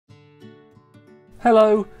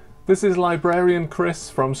Hello, this is Librarian Chris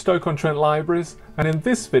from Stoke-on-Trent Libraries, and in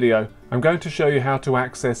this video I'm going to show you how to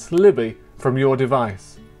access Libby from your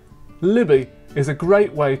device. Libby is a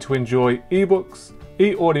great way to enjoy ebooks,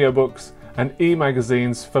 eAudiobooks and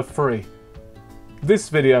eMagazines for free. This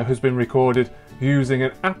video has been recorded using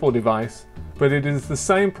an Apple device, but it is the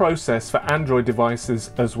same process for Android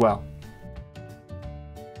devices as well.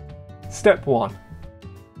 Step 1.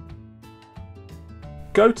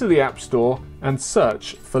 Go to the App Store and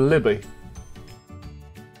search for Libby.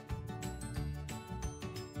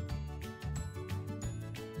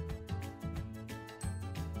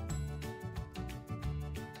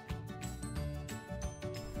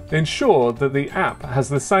 Ensure that the app has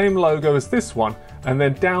the same logo as this one and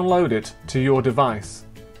then download it to your device.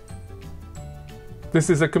 This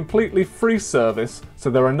is a completely free service, so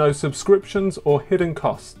there are no subscriptions or hidden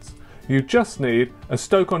costs. You just need a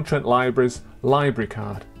Stoke-on-Trent Libraries library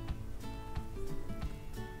card.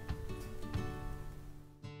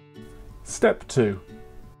 Step 2.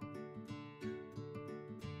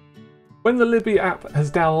 When the Libby app has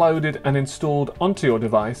downloaded and installed onto your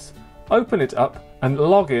device, open it up and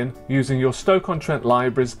log in using your Stoke-on-Trent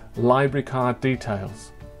Libraries library card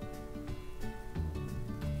details.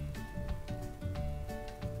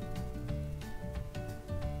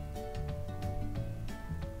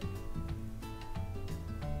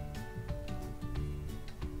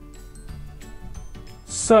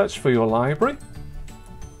 Search for your library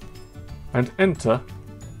and enter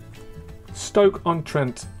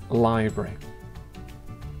Stoke-on-Trent Library.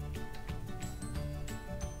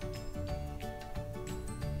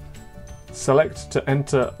 Select to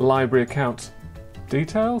enter library account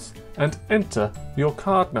details and enter your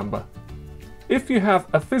card number. If you have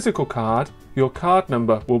a physical card, your card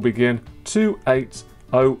number will begin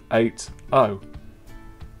 28080.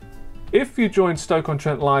 If you joined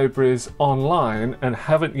Stoke-on-Trent Libraries online and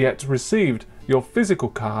haven't yet received your physical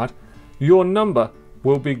card, your number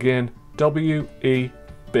will begin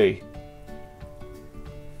WEB.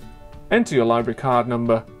 Enter your library card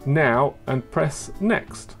number now and press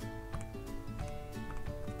Next.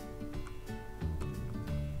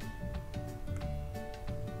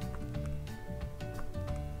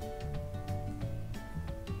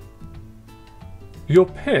 Your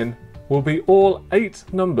PIN will be all 8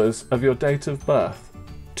 numbers of your date of birth,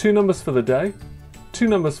 2 numbers for the day, 2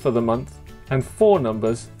 numbers for the month, and 4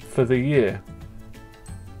 numbers for the year.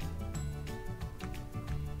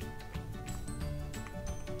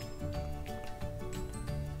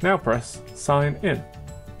 Now press Sign In.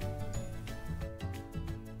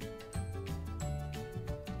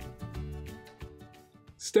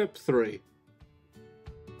 Step 3.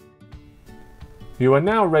 You are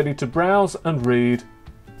now ready to browse and read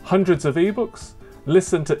hundreds of ebooks,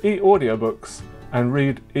 listen to eAudiobooks, and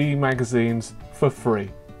read eMagazines for free.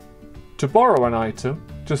 To borrow an item,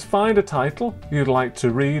 just find a title you'd like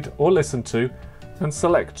to read or listen to and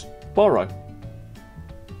select Borrow.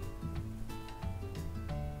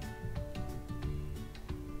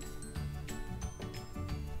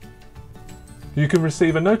 You can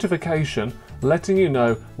receive a notification letting you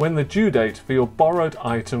know when the due date for your borrowed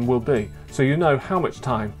item will be, so you know how much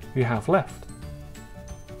time you have left.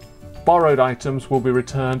 Borrowed items will be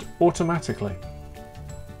returned automatically.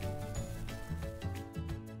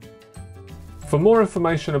 For more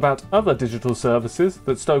information about other digital services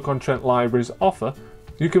that Stoke-on-Trent Libraries offer,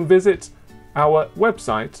 you can visit our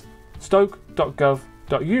website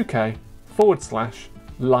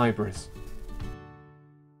stoke.gov.uk/libraries.